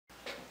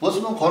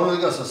Bolsunun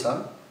qonuniga asosan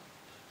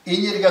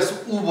energiyasi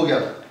U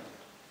bo'lgan.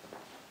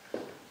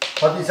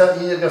 Potensial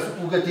energiyasi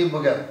U ga teng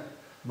bo'lgan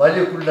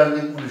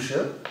molekulalarning ulushi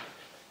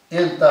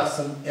N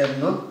taqsim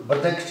M0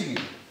 birdan kichik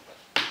edi.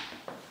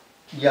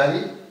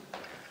 Ya'ni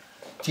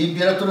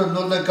temperatura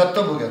 0 dan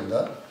katta bo'lganda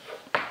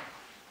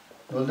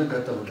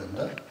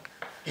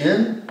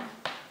N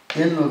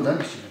 0 dan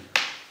kichik.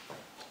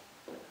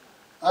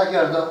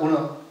 Agarda uni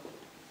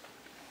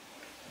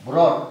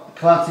biror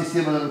kvant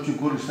sistemalar uchun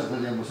ko'rishda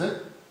qilgan bo'lsak,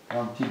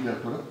 ham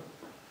temperatura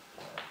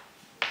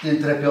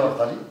entropiya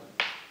orqali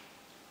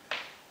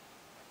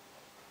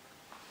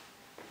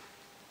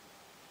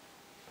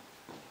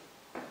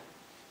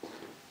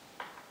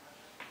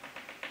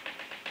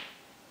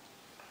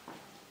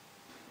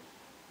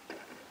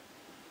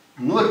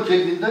nol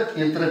kelganda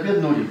entropiya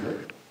 0 edi.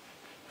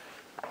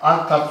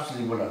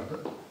 Tartibsizlik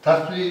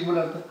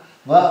bo'lardi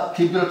va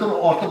temperatura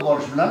ortib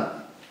borishi bilan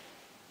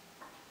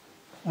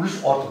ulush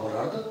ortib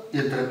borardi,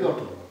 entropiya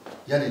ortib borardi.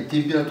 Ya'ni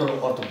temperatura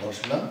ortib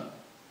borishi bilan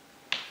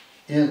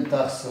N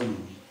taqsim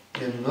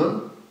M0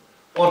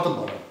 ortib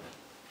borardi.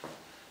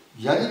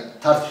 Ya'ni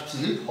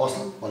tartibsizlik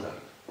hosil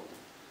bo'lardi.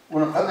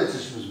 Uni qanday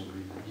chizishimiz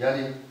mumkin?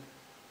 Ya'ni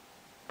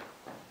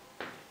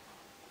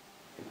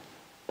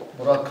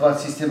biror kvant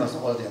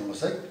sistemasini oladigan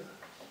bo'lsak,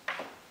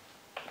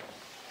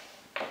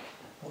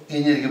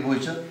 energiya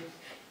bo'yicha,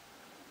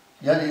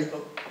 ya'ni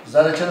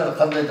zarrachalar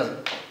qandaydir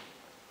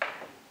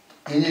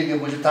energiya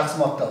bo'yicha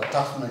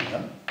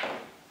taqsimlangan.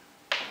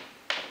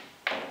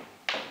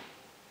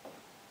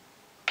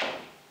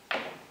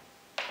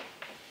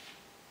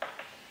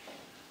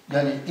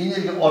 Ya'ni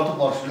energiya ortib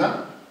borishi bilan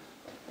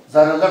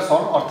zarralar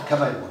soni ortib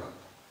kamayib boradi.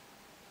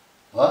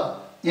 Va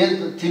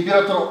endi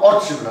temperatura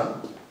ortishi bilan,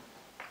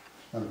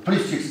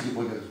 plyus cheksizga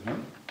qo'yganimiz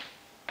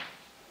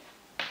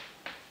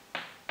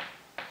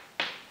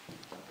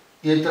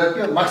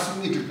entropiya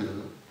maksimumga yetib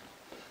keladi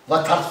va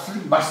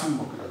tartibsizlik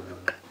maksimumga keladi.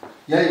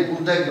 Ya'ni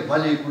bundagi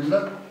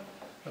molekulalar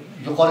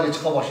yuqoriga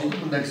chiqa boshlaydi,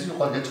 bundagisi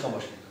yuqoriga chiqa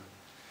boshlaydi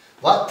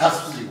va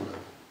tartibsizlik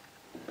bo'ladi.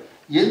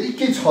 Endi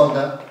ikkinchi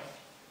holda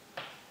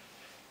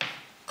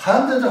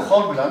qandaydir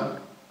hol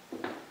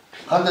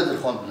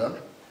bilan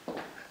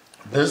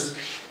biz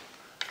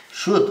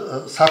shu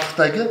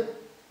sathdagi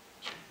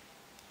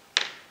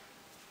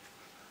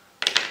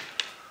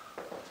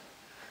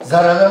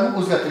zarralarni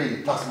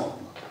o'zgartiraylik taqsimot.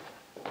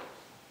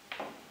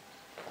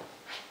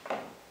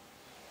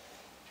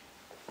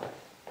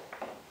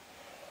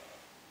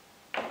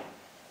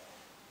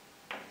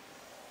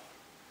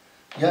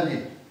 Ya'ni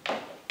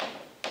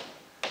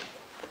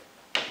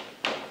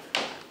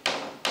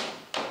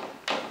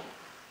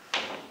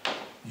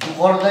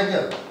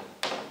yuqoridagi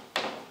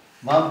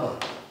manba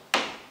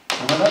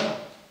nimalar?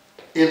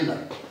 N'lar.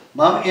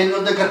 Mana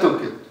N0 katta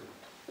bo'lib ketdi.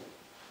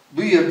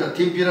 Bu yerda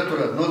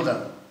temperatura 0 dan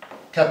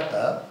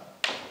katta,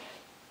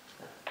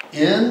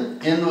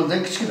 N0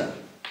 dan kichkina.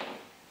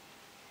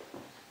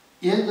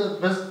 Endi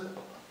biz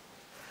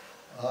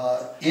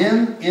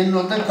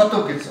N0 dan katta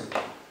bo'lib ketsa,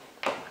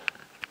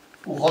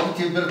 u holda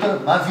temperatura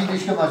manfiy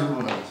deyishga majbur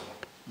bo'lamiz.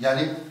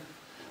 Ya'ni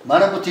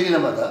mana bu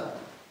tenglamada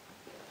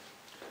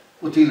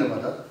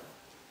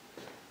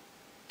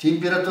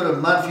temperatura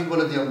manfiy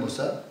bo'ladigan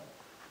bo'lsa,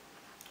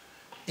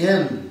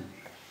 N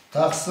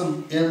taqsim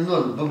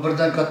M0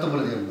 birdan katta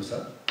bo'ladigan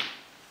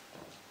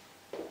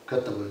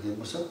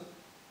bo'lsa,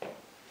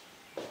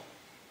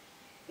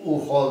 u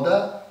holda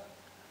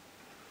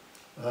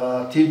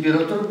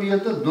temperatura bu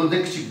yerda 0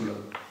 dan kichik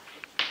bo'ladi.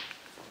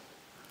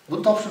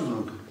 Buni topishimiz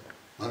mumkin.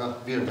 Mana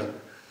bu yerda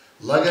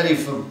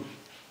logaritm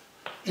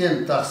N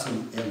taqsim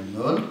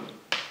M0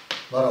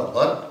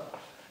 barobar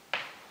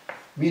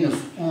minus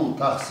U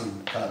taqsim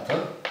K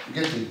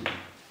ga teng.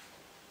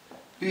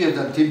 Bu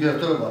yerdan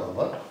temperatura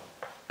barobar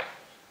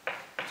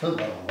T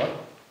barobar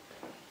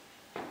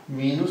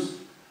minus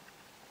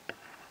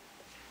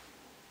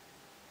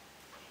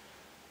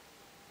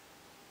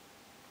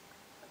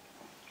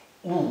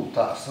U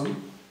taqsim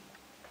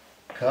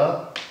K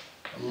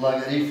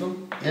logaritm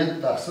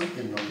N taqsim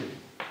M0 ga teng.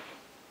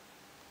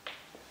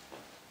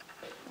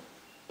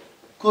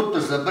 Ko'rib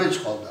turibsizlar, birinchi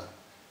holda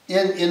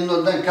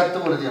N0 dan katta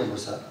bo'ladigan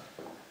bo'lsa,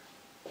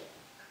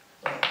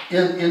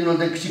 N0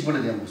 dan kichik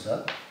bo'ladigan bo'lsa,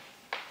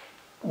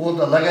 u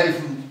da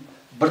logaritm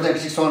birdan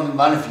kichik sonli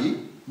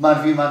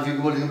manfiy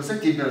bo'ladigan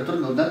bo'lsa, temperatura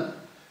 0 dan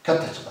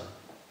katta chiqadi.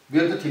 Bu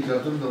yerda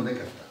temperatura 0 dan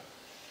katta.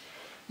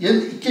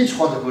 Endi ikkinchi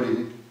holda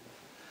ko'raylik.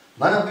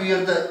 Mana bu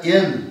yerda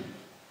N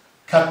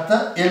katta,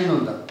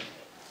 N0 dan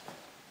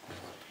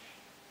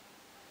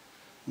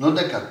 0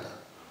 dan katta.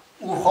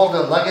 U holda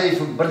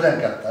logaritm 1 dan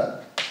katta.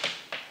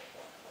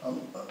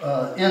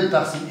 N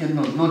taqsim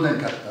M0 0 dan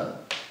katta.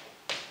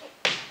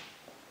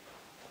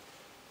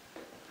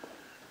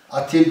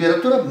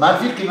 Temperatura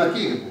manfiy qiymatga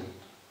ega bo'ladi.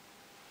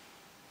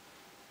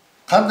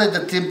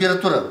 Qandaydir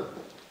temperatura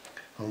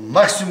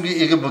maksimumga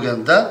ega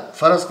bo'lganda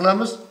faraz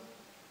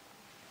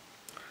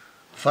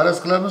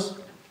qilamiz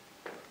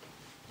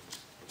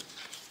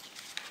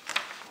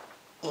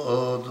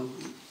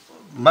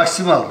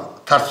maksimal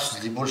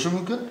tartibsizlik bo'lishi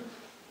mumkin.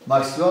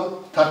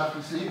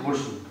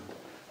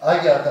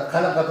 Agarda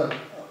qanaqadir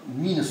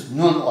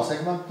 -0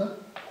 olsak mana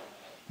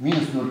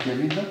 -0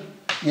 kelganda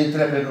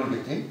entropiya 0 ga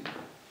teng.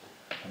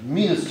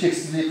 Minus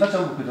cheksizlik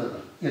qachon bo'lib ketadi?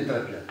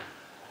 Entropiya.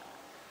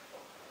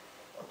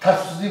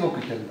 Tartibsizlik bo'lib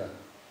ketganda.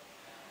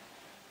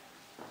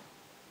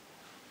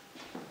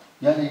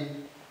 Ya'ni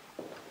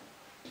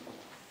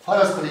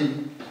faraz qiling,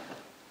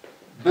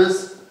 biz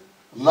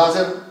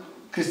lazer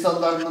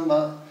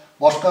kristallarni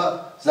boshqa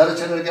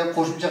zarrachalarga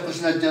qo'shimcha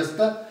qilish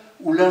natijasida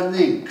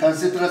ularning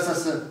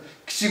konsentratsiyasi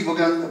kichik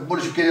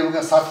bo'lishi kerak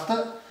bo'lgan sathda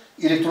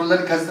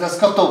elektronlarning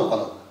konsentratsiyasi katta bo'lib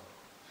qoladi.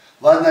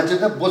 Va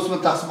natijada bosma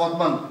taqsimot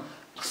bilan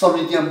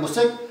hisoblaydigan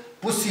bo'lsak,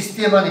 bu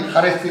sistemaning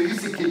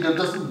xarakteristik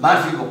temperaturasi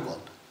manfiy bo'lib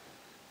qoldi.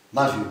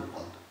 Manfiy bo'lib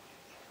qoldi.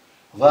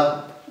 Va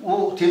u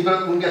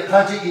temperatura unga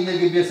qancha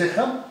energiya bersak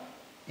ham,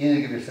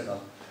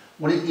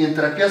 uning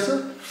entropiyasi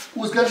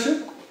o'zgarishi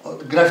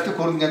grafikda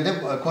ko'ringandek,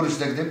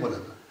 ko'rishdagidek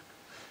bo'ladi.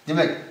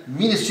 Demak,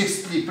 minus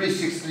cheksizlik, plus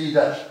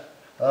cheksizlikda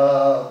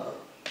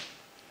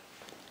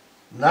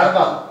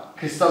normal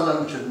kristallar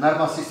uchun,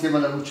 normal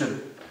sistemalar uchun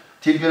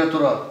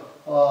temperatura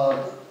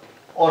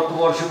ortib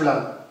borishi bilan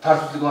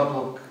tartibsizlik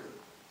ortib,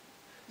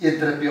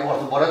 entropiya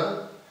ortib boradi.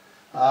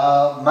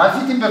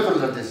 Manfiy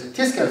temperaturalarda esa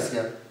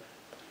teskarisiga.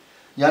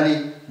 Ya'ni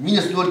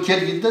 -0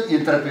 kelganda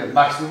entropiya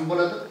maksimum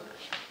bo'ladi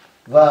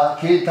va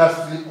keyin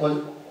tartibsizlik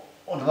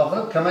nima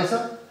qilib kamaysa,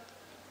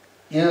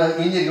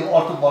 energiya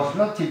ortib borishi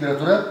bilan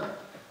temperatura,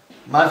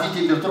 manfiy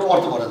temperatura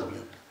ortib boradi bu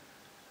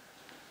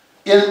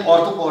yerda.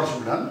 Ortib borishi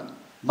bilan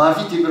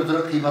manfiy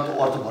temperatura qiymati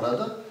ortib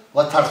boradi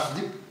va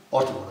tartibsizlik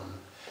ortib boradi.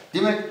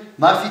 Demak,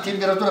 manfiy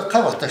temperatura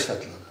qay vaqtda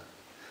ishlatiladi?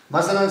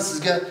 Masalan,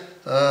 sizga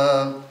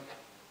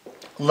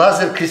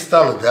lazer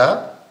kristallida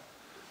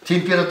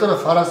temperatura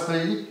faraz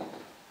qilaylik,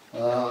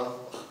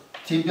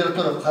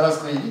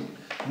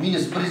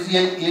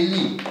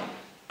 -150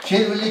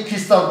 kelvinlik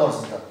kristal bor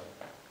sizda.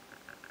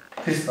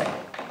 Kristal.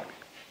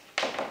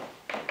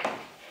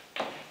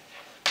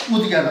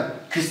 Bu degani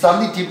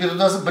kristalning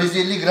temperaturasi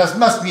 150 gradus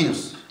emas,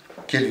 minus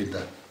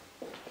kelvinda.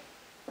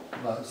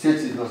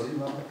 Selsiy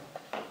yozaymi?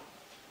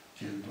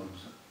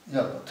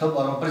 Yo'q,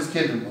 to'g'ri 1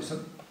 kelvin bo'lsin.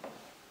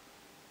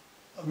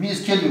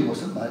 Minus kelvin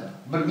bo'lsin, mayli.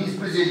 Minus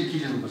 150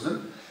 kelvin bo'lsin.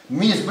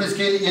 Minus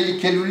 150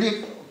 kelvinlik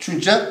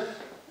tushuncha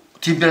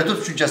temperatura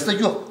tushunchasida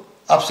yo'q.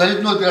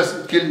 Absolut 0 gradus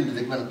kelvin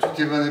dedik mana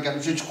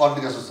termodinamikaning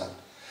 3-qonuniga asosan.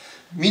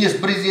 Minus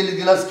 150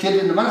 gradus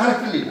kelvin nimani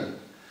xarakterlaydi?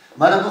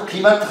 Mana bu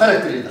qiymatni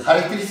xarakterlaydi.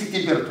 Xarakteristik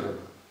temperatura.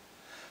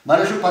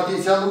 Mana shu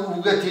potensialni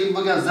uga teng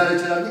bo'lgan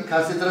zarrachalarning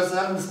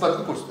konsentratsiyalarining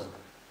nisbatini ko'rsatadi.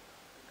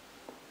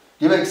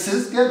 Demak,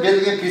 sizga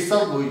berilgan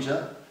kristal bo'yicha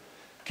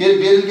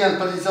berilgan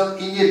potensial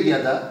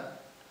energiyada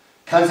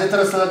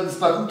konsentratsiyalar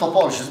nisbatini topa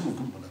olishingiz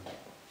mumkin bo'ladi.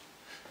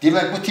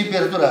 Demak, bu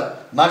temperatura,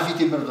 manfiy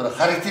temperatura,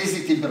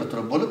 xarakteristik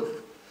temperatura bo'lib,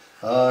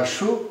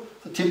 shu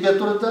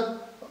temperaturada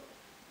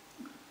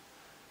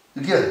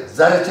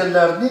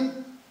zarrachalarning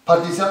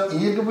potensial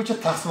energiya bo'yicha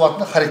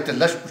taqsimotini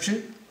xarakterlash uchun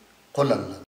qo'llaniladi.